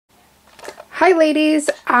Hi ladies,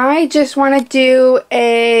 I just want to do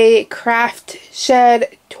a craft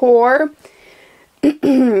shed tour.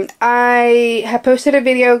 I had posted a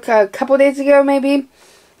video a couple days ago maybe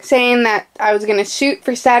saying that I was going to shoot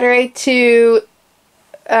for Saturday to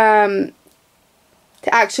actually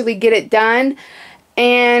get it done,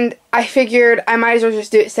 and I figured I might as well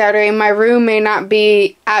just do it Saturday. My room may not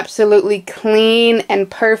be absolutely clean and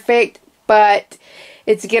perfect, but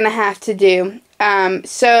it's going to have to do.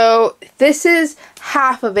 So this is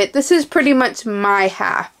half of it. This is pretty much my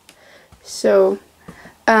half. So,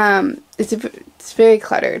 it's very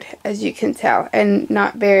cluttered, as you can tell, and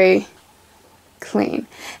not very clean.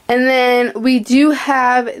 And then we do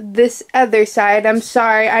have this other side. I'm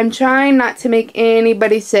sorry, I'm trying not to make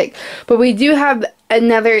anybody sick, but we do have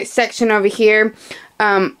another section over here.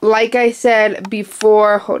 Like I said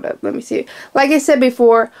before, hold up, let me see. Like I said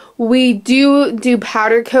before, we do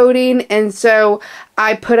powder coating, and so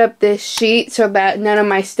I put up this sheet so that none of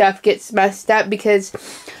my stuff gets messed up, because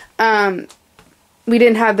we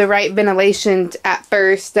didn't have the right ventilation at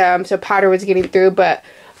first, so powder was getting through, but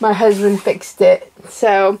my husband fixed it.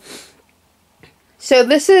 So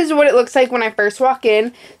this is what it looks like when I first walk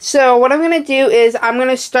in. So what I'm going to do is I'm going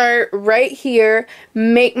to start right here,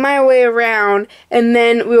 make my way around, and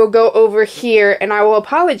then we will go over here. And I will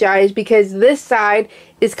apologize because this side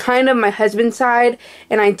is kind of my husband's side,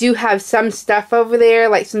 and I do have some stuff over there,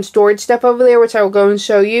 like some storage stuff over there, which I will go and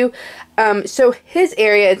show you. So his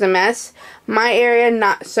area is a mess. My area,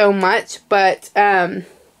 not so much, but,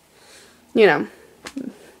 you know,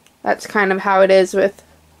 that's kind of how it is with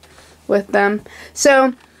them.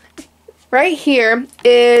 So right here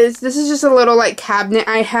this is just a little like cabinet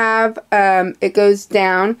I have. It goes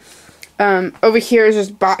down. Over here is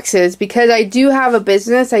just boxes, because I do have a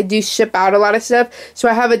business. I do ship out a lot of stuff, so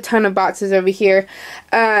I have a ton of boxes over here.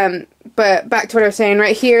 But back to what I was saying,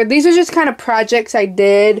 right here, these are just kind of projects I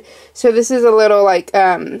did. So this is a little like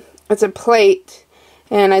it's a plate,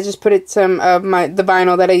 and I just put it some of the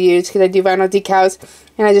vinyl that I use, because I do vinyl decals,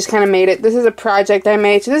 and I just kind of made it. This is a project I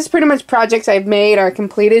made. So this is pretty much projects I've made or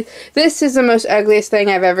completed. This is the most ugliest thing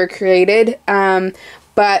I've ever created,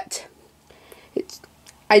 but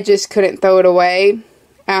I just couldn't throw it away,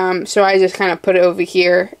 so I just kind of put it over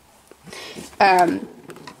here.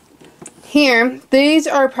 Here, these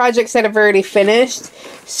are projects that I've already finished,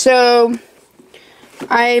 so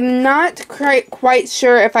I'm not quite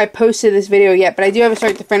sure if I posted this video yet, but I do have a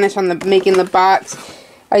start to finish on making the box.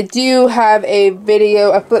 I do have a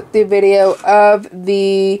flip through video of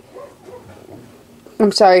the,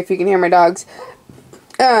 I'm sorry if you can hear my dogs.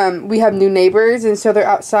 We have new neighbors, and so they're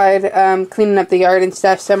outside cleaning up the yard and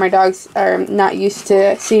stuff, so my dogs are not used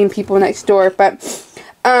to seeing people next door. But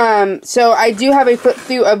so I do have a flip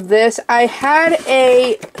through of this. I had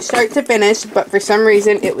a start to finish, but for some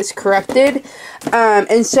reason it was corrupted,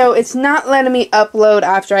 and so it's not letting me upload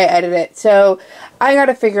after I edit it. So I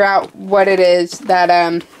gotta figure out what it is that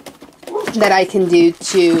that I can do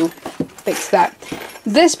to fix that.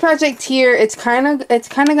 This project here, it's kind of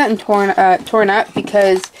gotten torn up,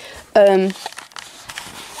 because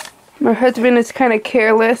my husband is kind of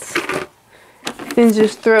careless and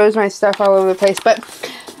just throws my stuff all over the place. But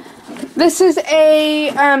this is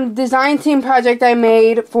a design team project I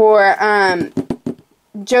made for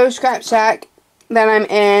Joe's Scrap Shack that I'm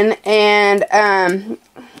in, and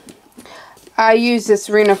I use this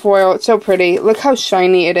Rhine foil. It's so pretty. Look how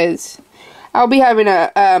shiny it is. I'll be having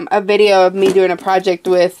a video of me doing a project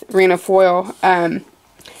with Rhine foil.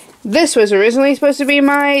 This was originally supposed to be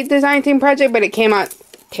my design team project, but it came out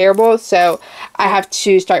terrible, so I have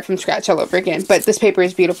to start from scratch all over again. But this paper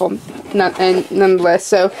is beautiful, nonetheless.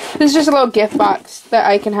 So this is just a little gift box that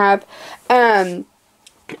I can have.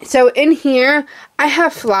 So in here, I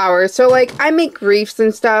have flowers. So like I make wreaths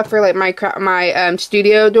and stuff for like my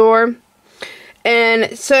studio door,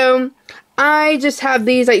 and so I just have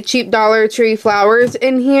these like cheap Dollar Tree flowers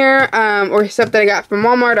in here, or stuff that I got from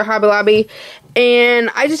Walmart or Hobby Lobby, and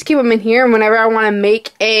I just keep them in here. And whenever I want to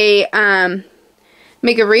make a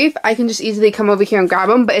wreath, I can just easily come over here and grab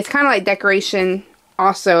them. But it's kind of like decoration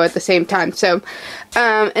also at the same time. So,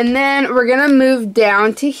 and then we're gonna move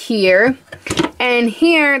down to here, and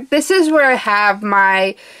here, this is where I have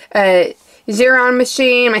my Xeron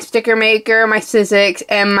machine, my sticker maker, my Sizzix,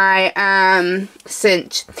 and my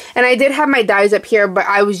cinch. And I did have my dies up here, but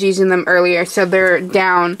I was using them earlier, so they're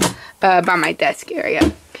down by my desk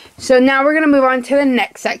area. So now we're going to move on to the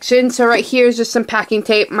next section. So right here is just some packing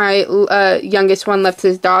tape. My youngest one left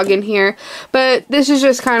his dog in here. But this is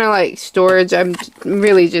just kind of like storage. I'm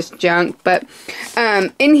really just junk. But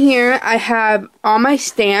in here I have all my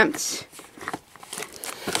stamps.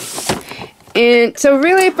 And so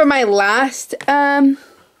really for my last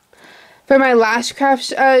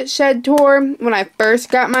craft shed tour, when I first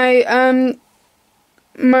got my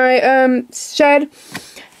shed,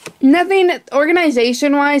 nothing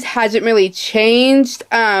organization wise hasn't really changed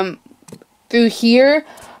through here,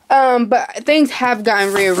 but things have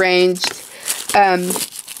gotten rearranged and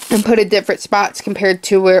put in different spots compared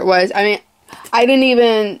to where it was. I mean,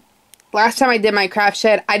 last time I did my craft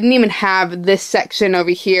shed, I didn't even have this section over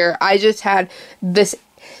here. I just had this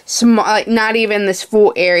small, like, not even this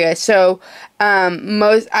full area. So,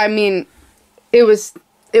 it was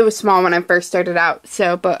small when I first started out.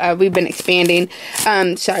 So, but we've been expanding.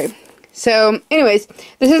 Sorry. So, anyways,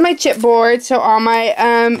 this is my chipboard. So, on my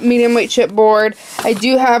medium weight chipboard, I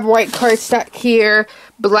do have white cardstock here,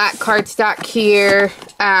 black cardstock here,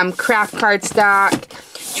 craft cardstock,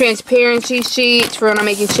 transparency sheets for when I'm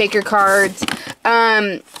making shaker cards.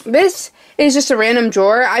 This is just a random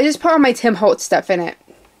drawer. I just put all my Tim Holtz stuff in it.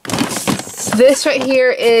 This right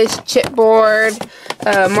here is chipboard,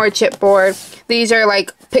 more chipboard. These are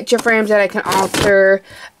like picture frames that I can alter,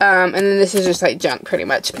 and then this is just like junk pretty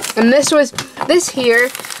much. And this here,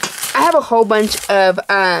 I have a whole bunch of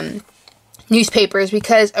newspapers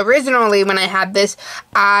because originally when I had this,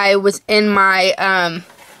 I was in my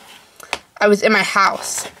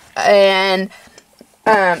house and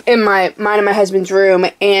in mine and my husband's room,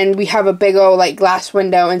 and we have a big old like glass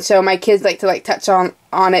window, and so my kids like to like touch on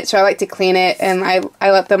it, so I like to clean it, and I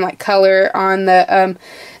let them like color on the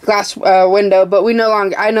glass window. But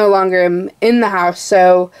I no longer am in the house,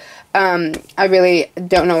 so I really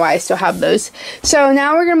don't know why I still have those. So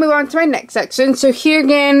now we're gonna move on to my next section. So here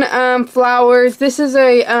again, flowers. This is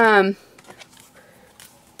a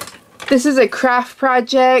craft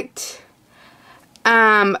project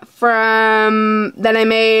that I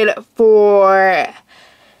made for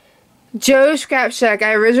Joe's Scrap Shack.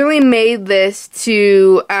 I originally made this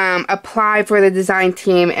to apply for the design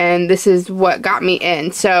team, and this is what got me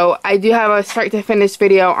in. So I do have a start to finish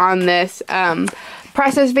video on this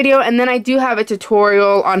process video, and then I do have a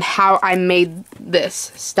tutorial on how I made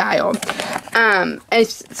this style. And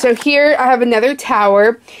so here I have another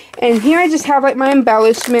tower, and here I just have like my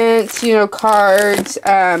embellishments, you know, cards,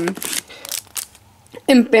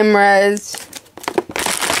 ephemeras,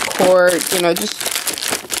 cords, you know, just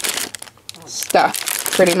stuff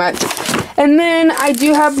pretty much. And then I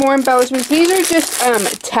do have more embellishments. These are just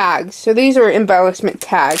tags. So these are embellishment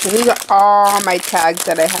tags, and these are all my tags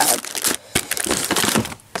that I have.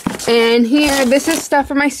 And here, this is stuff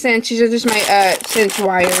for my cinch. These are just my cinch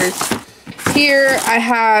wires. Here I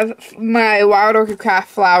have my Wild Orchid Craft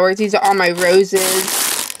flowers. These are all my roses.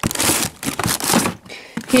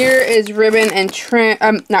 Here is ribbon and trim,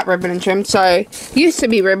 not ribbon and trim, sorry. Used to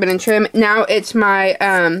be ribbon and trim. Now it's my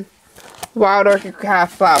Wild Orchid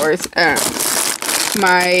Craft flowers.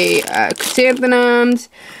 My chrysanthemums.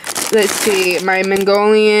 Let's see, my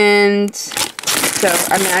Mongolians. So,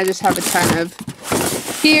 I mean, I just have a ton of.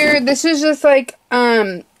 Here, this is just like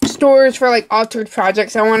stores for like altered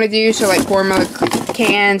projects I want to do. So, like formula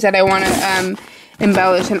cans that I want to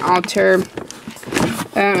embellish and alter.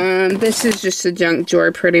 This is just a junk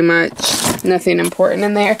drawer pretty much. Nothing important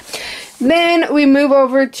in there. Then we move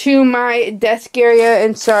over to my desk area,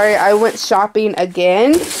 and sorry, I went shopping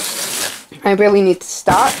again. I really need to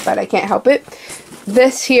stop, but I can't help it.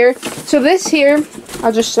 This here,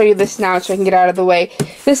 I'll just show you this now so I can get out of the way.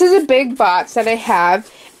 This is a big box that I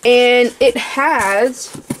have, and it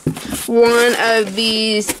has one of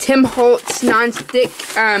these Tim Holtz non-stick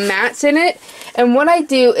mats in it. And what I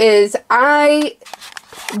do is I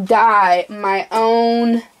dye my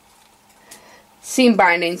own seam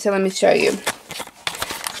binding. So let me show you.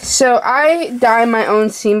 So I dye my own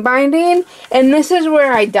seam binding, and this is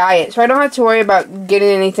where I dye it. So I don't have to worry about getting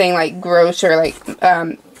anything like gross or like,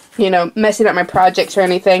 you know, messing up my projects or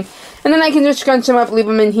anything. And then I can just scrunch them up, leave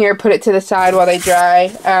them in here, put it to the side while they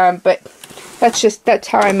dry. But that's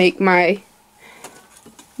how I make my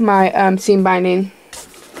seam binding.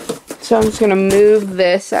 So I'm just going to move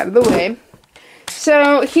this out of the way.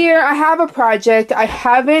 So here I have a project.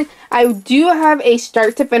 I do have a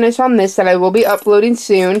start to finish on this that I will be uploading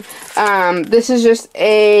soon. This is just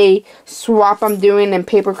a swap I'm doing in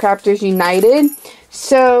Paper Crafters United.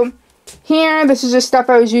 So here, this is just stuff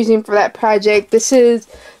I was using for that project. This is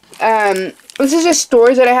just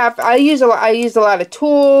stores that I have. I used a lot of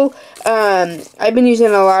tulle. I've been using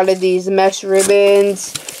a lot of these mesh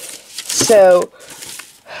ribbons. So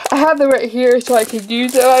I have them right here so I could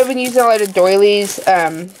use it. I've been using a lot of doilies,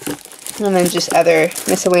 and then just other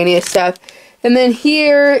miscellaneous stuff. And then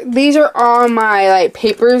here, these are all my like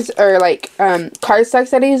papers or like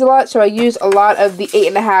cardstocks that I use a lot. So I use a lot of the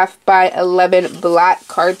 8.5 by 11 black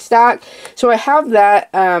cardstock. So I have that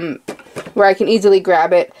where I can easily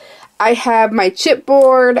grab it. I have my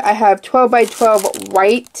chipboard. I have 12 by 12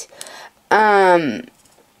 white, 12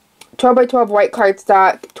 by 12 white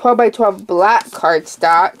cardstock, 12 by 12 black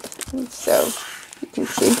cardstock. So you can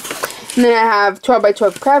see. And then I have 12 by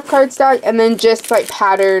 12 craft cardstock, and then just like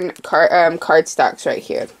pattern cardstocks right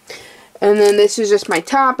here. And then this is just my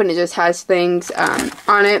top, and it just has things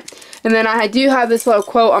on it. And then I do have this little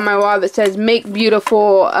quote on my wall that says, "Make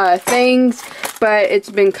beautiful things," but it's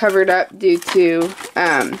been covered up due to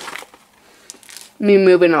me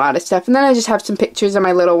moving a lot of stuff. And then I just have some pictures of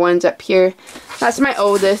my little ones up here. That's my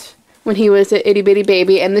oldest when he was an itty bitty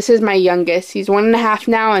baby, and this is my youngest. He's 1.5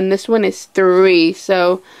 now, and this one is 3.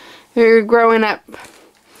 So they're growing up.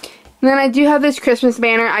 And then I do have this Christmas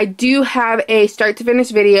banner. I do have a start to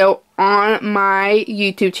finish video on my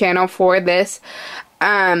YouTube channel for this.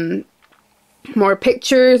 More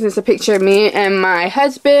pictures. It's a picture of me and my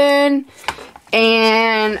husband.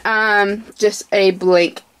 And just a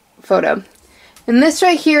blank photo. And this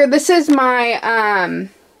right here, this is my,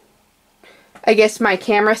 I guess my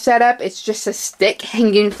camera setup. It's just a stick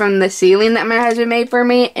hanging from the ceiling that my husband made for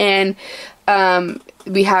me. And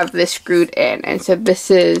we have this screwed in, and so this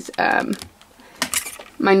is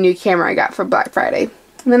my new camera I got for Black Friday.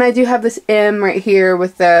 And then I do have this M right here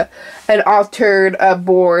with an altered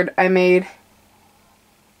board I made.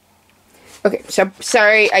 Okay, so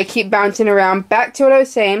sorry, I keep bouncing around. Back to what I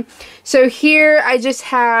was saying. So here I just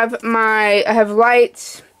have I have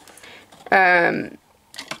lights, my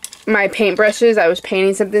paintbrushes. I was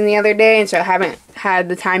painting something the other day, and so I haven't had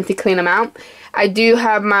the time to clean them out. I do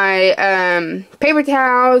have my paper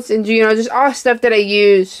towels and, you know, just all stuff that I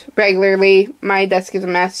use regularly. My desk is a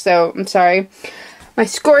mess, so I'm sorry. My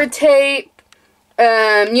Scor tape,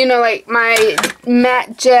 you know, like my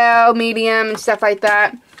matte gel, medium, and stuff like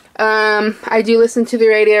that. I do listen to the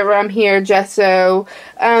radio around here, gesso.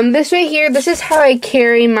 This right here, this is how I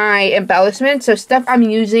carry my embellishments, so stuff I'm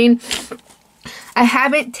using. I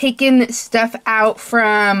haven't taken stuff out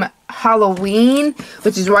from Halloween,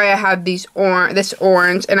 which is why I have this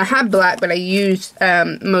orange, and I have black, but I used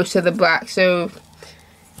most of the black, so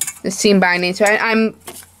the seam binding. So I'm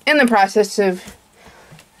in the process of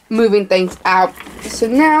moving things out. So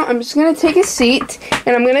now I'm just going to take a seat,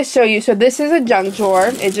 and I'm going to show you. So this is a junk drawer.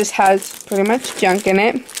 It just has pretty much junk in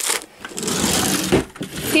it.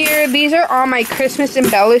 Here, these are all my Christmas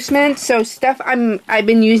embellishments, so stuff I've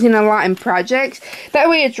been using a lot in projects. That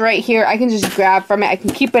way it's right here. I can just grab from it. I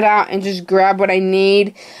can keep it out and just grab what I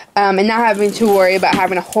need, and not having to worry about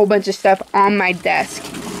having a whole bunch of stuff on my desk.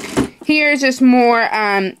 Here's just more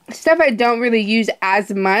stuff I don't really use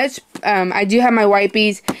as much. I do have my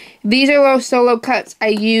wipies. These are little solo cups I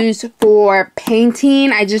use for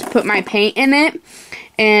painting. I just put my paint in it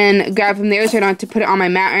and grab from there, so I don't have to put it on my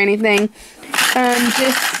mat or anything.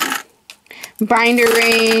 Just binder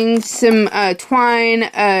rings, some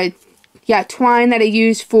twine, twine that I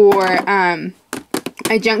use for my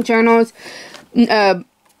junk journals, note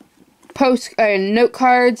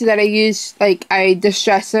cards that I use, like I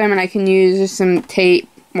distress them and I can use some tape,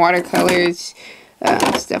 watercolors,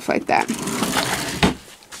 stuff like that.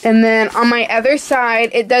 And then on my other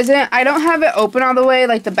side, I don't have it open all the way,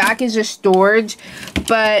 like the back is just storage,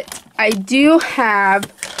 but I do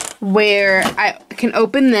have where I can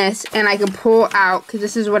open this and I can pull out, because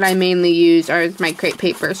this is what I mainly use, or my crepe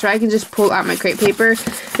paper. So I can just pull out my crepe paper.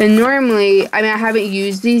 And normally, I mean, I haven't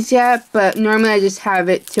used these yet, but normally I just have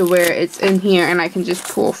it to where it's in here and I can just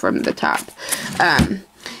pull from the top.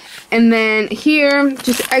 And then here,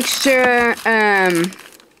 just extra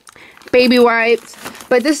baby wipes.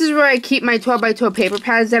 But this is where I keep my 12 by 12 paper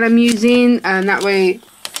pads that I'm using. That way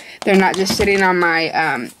they're not just sitting on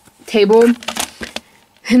my table.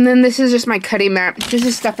 And then this is just my cutting mat. This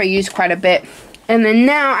is stuff I use quite a bit. And then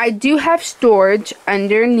now I do have storage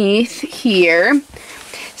underneath here.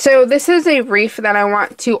 So this is a wreath that I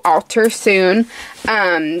want to alter soon.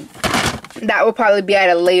 That will probably be at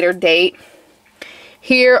a later date.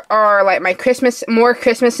 Here are like my more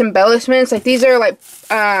Christmas embellishments. Like these are like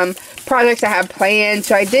projects I have planned.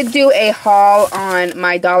 So I did do a haul on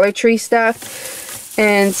my Dollar Tree stuff.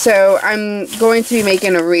 And so I'm going to be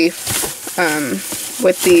making a wreath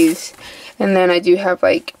with these. And then I do have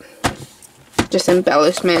like just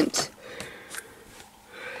embellishment.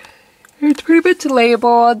 It's pretty much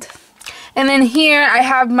labeled. And then here I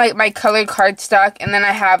have my colored cardstock, and then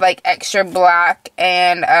I have like extra black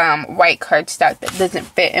and white cardstock that doesn't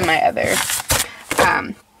fit in my other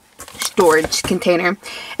storage container.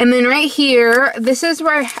 And then right here, this is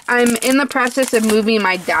where I'm in the process of moving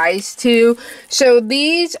my dyes to. So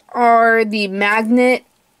these are the magnet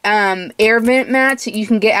air vent mats that you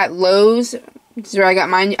can get at Lowe's. This is where I got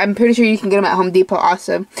mine. I'm pretty sure you can get them at Home Depot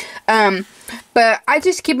also. But I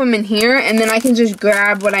just keep them in here, and then I can just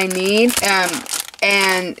grab what I need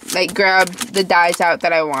and like grab the dyes out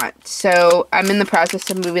that I want. So I'm in the process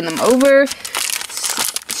of moving them over.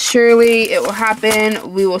 Surely it will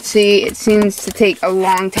happen. We will see. It seems to take a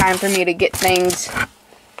long time for me to get things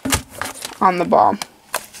on the ball.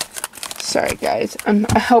 Sorry guys.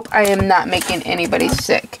 I hope I am not making anybody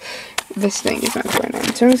sick. This thing is not going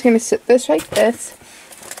in. So I'm just going to sit this like this.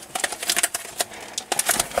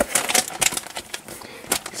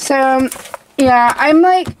 So, yeah, I'm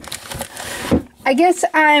like, I guess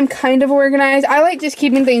I'm kind of organized. I like just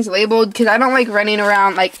keeping things labeled because I don't like running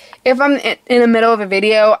around. Like, if I'm in the middle of a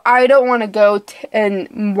video, I don't want to go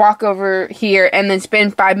and walk over here and then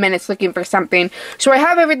spend 5 minutes looking for something. So I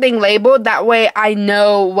have everything labeled. That way I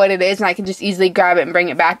know what it is and I can just easily grab it and bring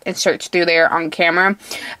it back and search through there on camera.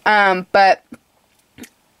 But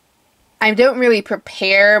I don't really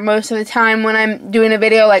prepare most of the time when I'm doing a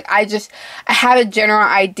video. Like, I have a general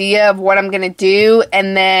idea of what I'm going to do,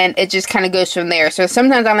 and then it just kind of goes from there. So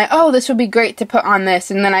sometimes I'm like, oh, this would be great to put on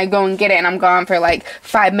this, and then I go and get it, and I'm gone for like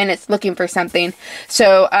 5 minutes looking for something.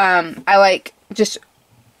 So, I like just,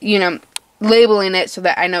 you know, labeling it so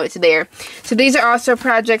that I know it's there. So these are also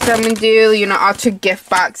projects I'm going to do, you know, altered gift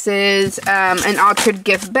boxes, an altered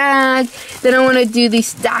gift bag. Then I want to do these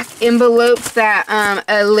stack envelopes that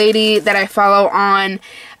a lady that I follow on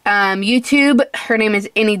YouTube, her name is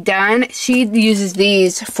Any Dunn. She uses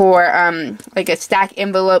these for like a stack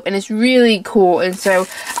envelope, and it's really cool, and so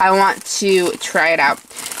I want to try it out.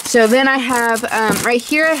 So then I have right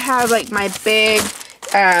here I have like my big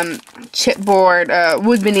chipboard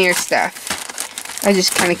wood veneer stuff. I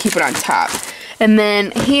just kind of keep it on top. And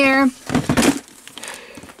then here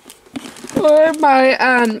are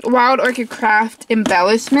my Wild Orchid Craft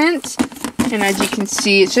embellishments. And as you can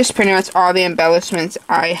see, it's just pretty much all the embellishments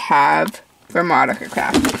I have from Wild Orchid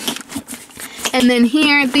Craft. And then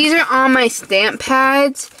here, these are all my stamp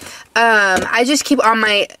pads. I just keep all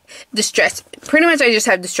my distress, pretty much I just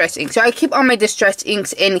have distress ink. So I keep all my distress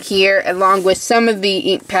inks in here along with some of the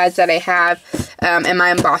ink pads that I have and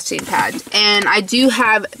my embossing pads. And I do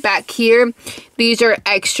have back here, these are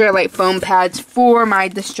extra like foam pads for my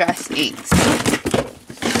distress inks. So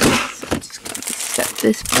I'm just going to set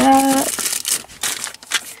this back.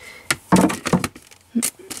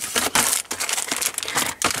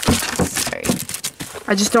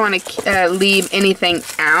 I just don't want to leave anything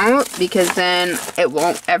out because then it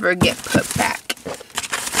won't ever get put back.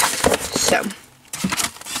 So,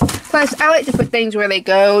 plus I like to put things where they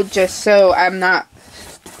go just so I'm not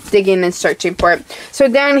digging and searching for it. So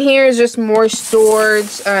down here is just more storage,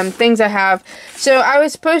 things I have. So I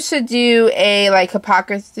was supposed to do a like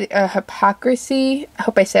hypocrisy, I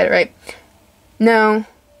hope I said it right. No,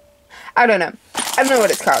 I don't know. I don't know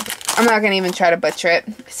what it's called. I'm not going to even try to butcher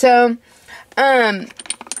it. So,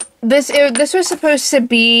 this was supposed to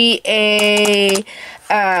be a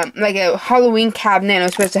like a Halloween cabinet. It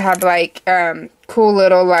was supposed to have like cool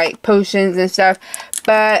little like potions and stuff,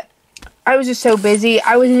 but I was just so busy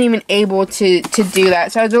I wasn't even able to do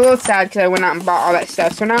that. So I was a little sad because I went out and bought all that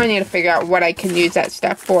stuff. So now I need to figure out what I can use that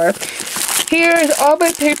stuff for. Here's all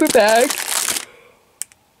my paper bags.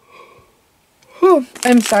 Whew,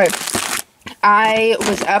 I'm sorry. I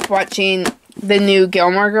was up watching the new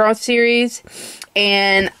Gilmore Girls series,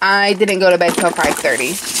 and I didn't go to bed till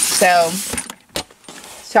 5:30, so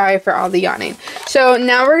sorry for all the yawning. So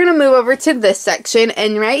now we're gonna move over to this section,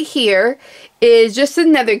 and right here is just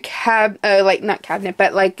another like not cabinet,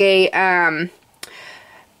 but like a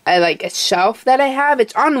shelf that I have.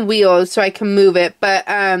 It's on wheels, so I can move it. But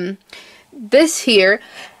this here,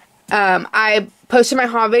 I posted my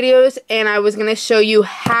haul videos, and I was gonna show you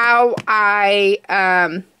how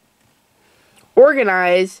I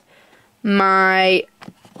organize my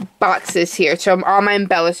boxes here. So all my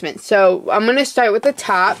embellishments. So I'm going to start with the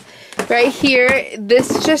top. Right here,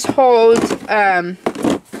 this just holds,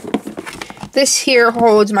 this here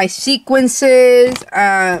holds my sequences,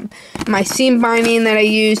 my seam binding that I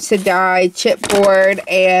use to dye, chipboard,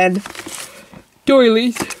 and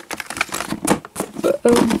doilies.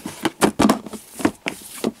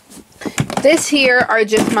 This here are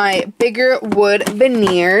just my bigger wood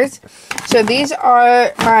veneers. So these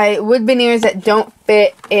are my wood veneers that don't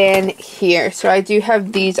fit in here. So I do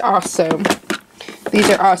have these also. These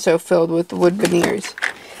are also filled with wood veneers.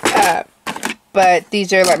 But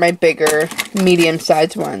these are like my bigger,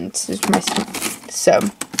 medium-sized ones. So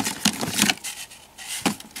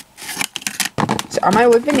are my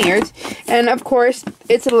wood veneers, and of course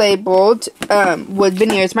it's labeled wood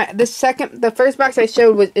veneers. The first box I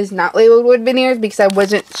showed is not labeled wood veneers because I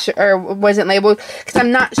wasn't labeled, because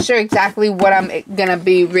I'm not sure exactly what I'm gonna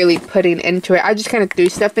be really putting into it. I just kind of threw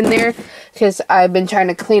stuff in there because I've been trying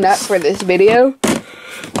to clean up for this video.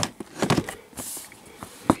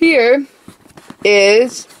 Here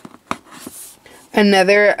is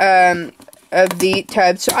another of the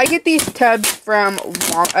tubs. So I get these tubs from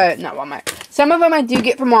not Walmart. Some of them I do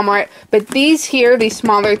get from Walmart, but these here, these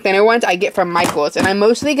smaller, thinner ones, I get from Michael's, and I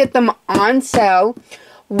mostly get them on sale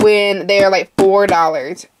when they are like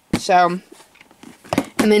 $4. So,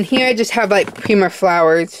 and then here I just have like Prima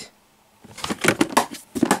flowers.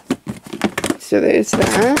 So there's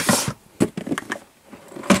that.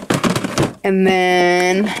 And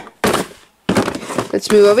then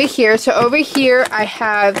let's move over here. So over here I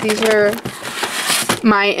have, these are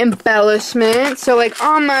my embellishments. So like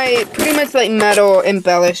all my pretty much like metal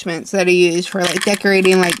embellishments that I use for like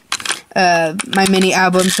decorating like my mini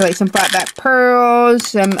album. So like some flat back pearls,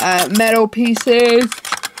 some metal pieces.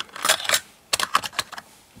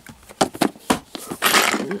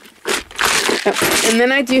 And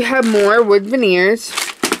then I do have more wood veneers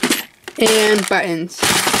and buttons.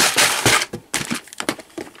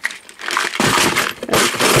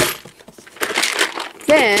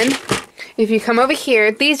 Then, if you come over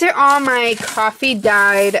here, these are all my coffee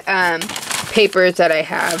dyed papers that I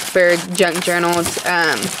have for junk journals.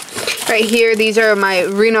 Right here, these are my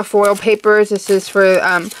Rhine foil papers. This is for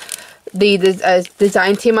the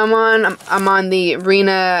design team I'm on. I'm on the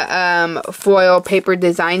Rhine foil paper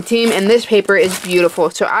design team, and this paper is beautiful.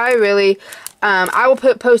 So I really, I will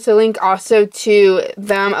post a link also to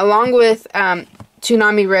them along with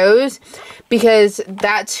Tsunami Rose, because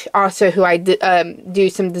that's also who I do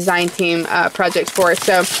some design team projects for.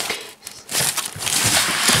 So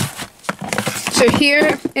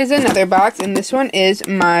here is another box, and this one is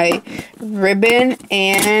my ribbon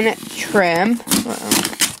and trim.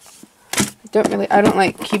 I don't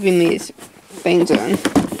like keeping these things on.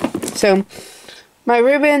 So my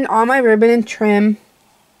ribbon, all my ribbon and trim.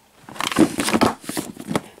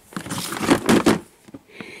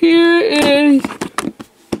 Here is,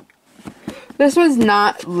 this was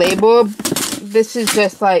not labeled. This is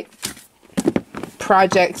just like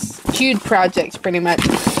projects, huge projects pretty much.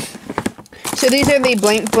 So these are the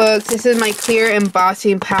blank books. This is my clear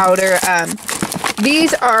embossing powder.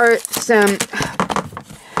 These are some,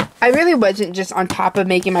 I really wasn't just on top of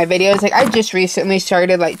making my videos. Like I just recently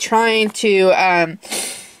started like trying to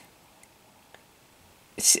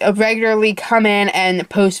regularly come in and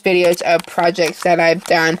post videos of projects that I've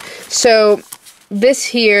done. So this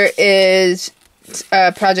here is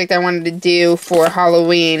a project I wanted to do for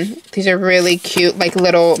Halloween. These are really cute, like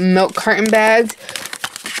little milk carton bags.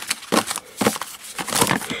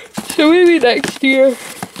 So maybe next year.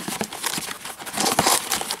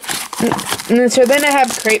 And so then I have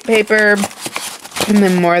crepe paper, and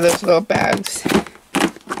then more of those little bags.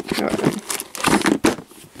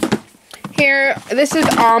 Here, this is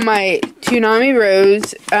all my Tsunami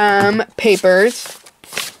Rose papers.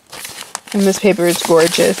 And this paper is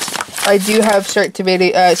gorgeous. I do have start to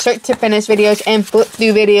finish videos and flip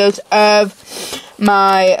through videos of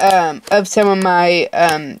my some of my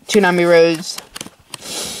Tsunami Rose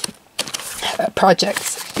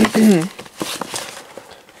projects.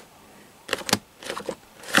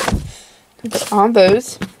 All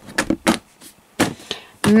those.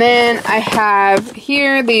 And then I have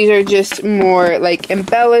here, these are just more like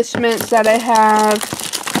embellishments that I have.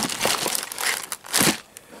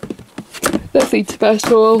 Nothing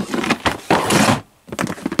special.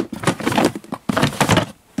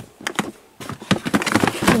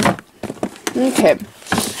 Okay.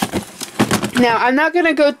 Now, I'm not going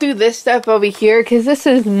to go through this stuff over here because this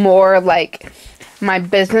is more like my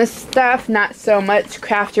business stuff, not so much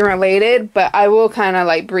crafting related, but I will kind of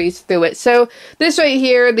like breeze through it. So this right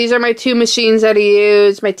here, these are my two machines that I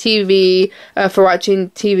use, my TV for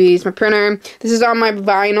watching TVs, my printer. This is all my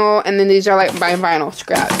vinyl, and then these are like my vinyl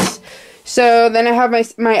scraps. So then I have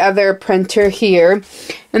my other printer here,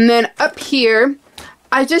 and then up here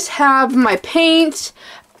I just have my paints.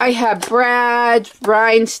 I have brad,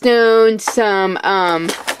 rhinestones, some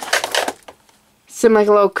like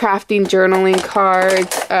little crafting journaling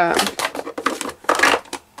cards.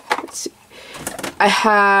 Let's see. I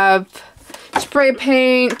have spray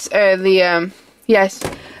paint,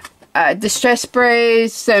 distress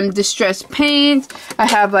sprays, some distress paint. I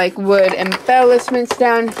have like wood embellishments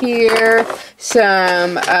down here,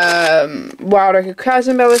 some wild orchid cross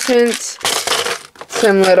embellishments,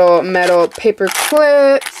 some little metal paper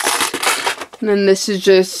clips, and then this is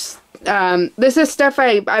just This is stuff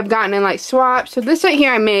I've gotten in like swaps. So this right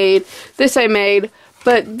here I made, this I made,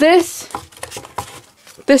 but this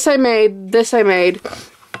I made, that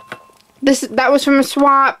was from a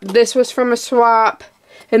swap, this was from a swap,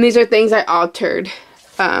 and these are things I altered.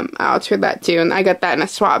 I altered that too, and I got that in a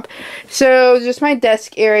swap. So just my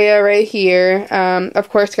desk area right here. Of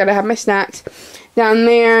course, gotta have my snacks. Down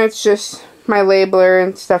there, it's just my labeler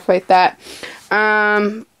and stuff like that.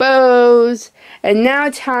 Bows. And now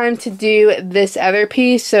time to do this other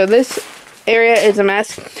piece. So this area is a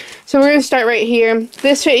mess. So we're going to start right here.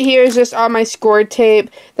 This right here is just all my Scor tape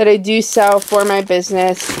that I do sell for my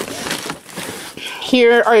business.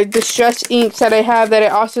 Here are distress inks that I have that I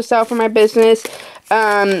also sell for my business.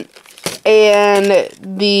 And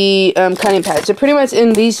the cutting pads. So pretty much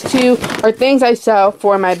in these two are things I sell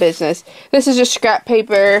for my business. This is just scrap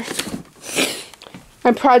paper.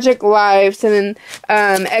 My project lives, and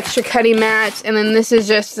then extra cutting mats, and then this is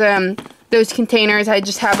just those containers. I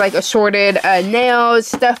just have like assorted nails,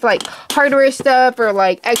 stuff like hardware stuff, or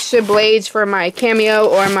like extra blades for my Cameo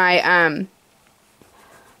or my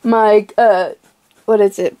what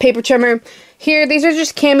is it, paper trimmer. Here, these are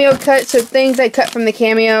just Cameo cuts, so things I cut from the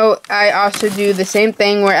Cameo. I also do the same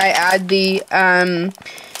thing where I add the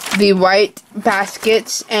white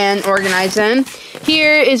baskets and organize them.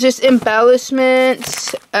 Here is just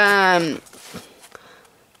embellishments, kind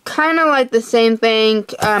of like the same thing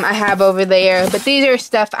I have over there, but these are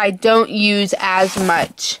stuff I don't use as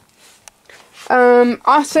much.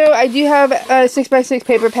 Also, I do have 6x6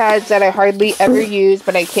 paper pads that I hardly ever use,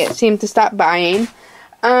 but I can't seem to stop buying.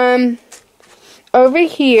 Over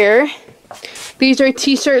here, these are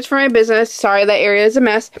t-shirts for my business. Sorry, that area is a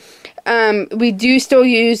mess. We do still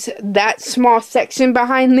use that small section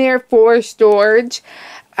behind there for storage.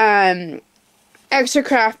 Extra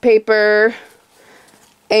craft paper,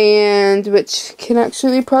 and which can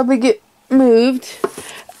actually probably get moved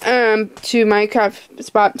to my craft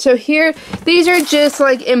spot. So here, these are just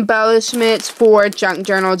like embellishments for junk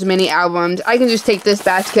journals, mini albums. I can just take this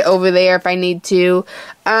basket over there if I need to.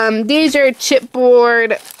 These are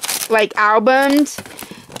chipboard like albums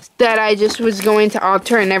that I just was going to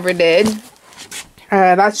alter and never did.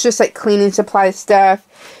 That's just like cleaning supply stuff.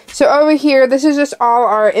 So over here, this is just all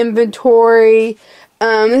our inventory.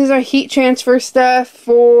 This is our heat transfer stuff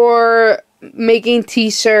for making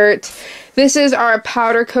t-shirts. This is our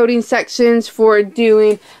powder coating sections for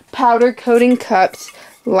doing powder coating cups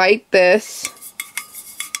like this.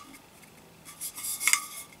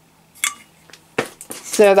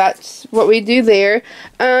 So that's what we do there.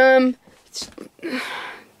 I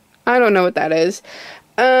don't know what that is.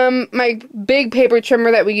 My big paper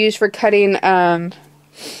trimmer that we use for cutting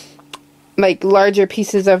like larger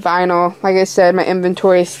pieces of vinyl. Like I said, my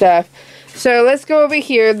inventory stuff. So let's go over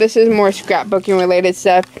here. This is more scrapbooking related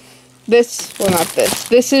stuff. This, well, not this.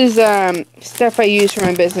 This is stuff I use for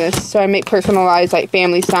my business. So I make personalized like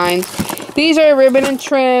family signs. These are ribbon and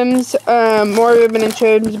trims, more ribbon and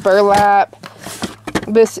trims, burlap.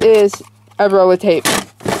 This is a roll of tape.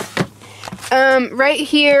 Right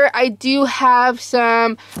here, I do have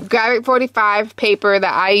some Graphic 45 paper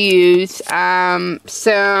that I use.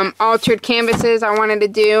 Some altered canvases I wanted to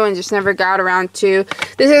do and just never got around to.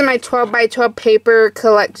 This is my 12 by 12 paper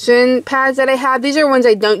collection pads that I have. These are ones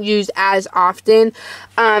I don't use as often.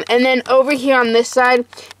 And then over here on this side,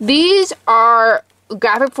 these are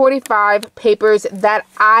Graphic 45 papers that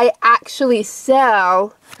I actually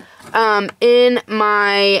sell in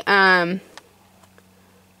my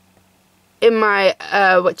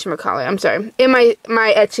whatchamacallit, I'm sorry, in my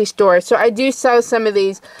Etsy store. So I do sell some of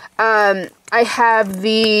these. I have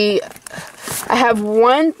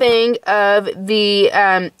one thing of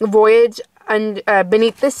the Voyage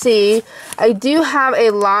Beneath the Sea. I do have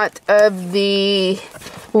a lot of the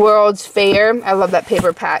World's Fair. I love that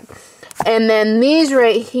paper pack. And then these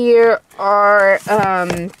right here are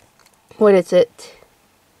what is it?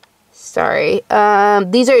 Sorry.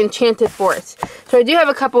 These are Enchanted Forests. So I do have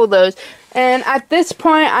a couple of those. And at this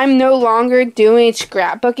point, I'm no longer doing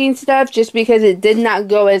scrapbooking stuff just because it did not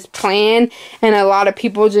go as planned. And a lot of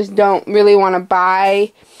people just don't really want to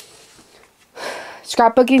buy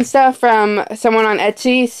scrapbooking stuff from someone on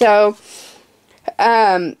Etsy. So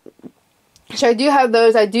I do have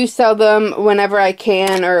those. I do sell them whenever I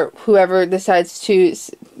can, or whoever decides to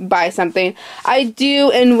buy something. I do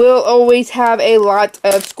and will always have a lot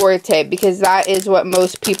of Scor tape because that is what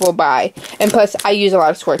most people buy. And plus, I use a lot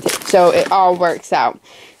of Scor tape, so it all works out.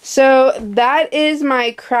 So that is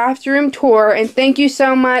my craft room tour, and thank you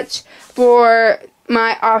so much for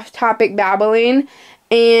my off-topic babbling.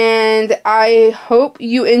 And I hope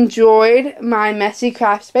you enjoyed my messy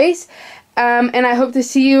craft space. And I hope to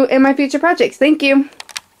see you in my future projects. Thank you.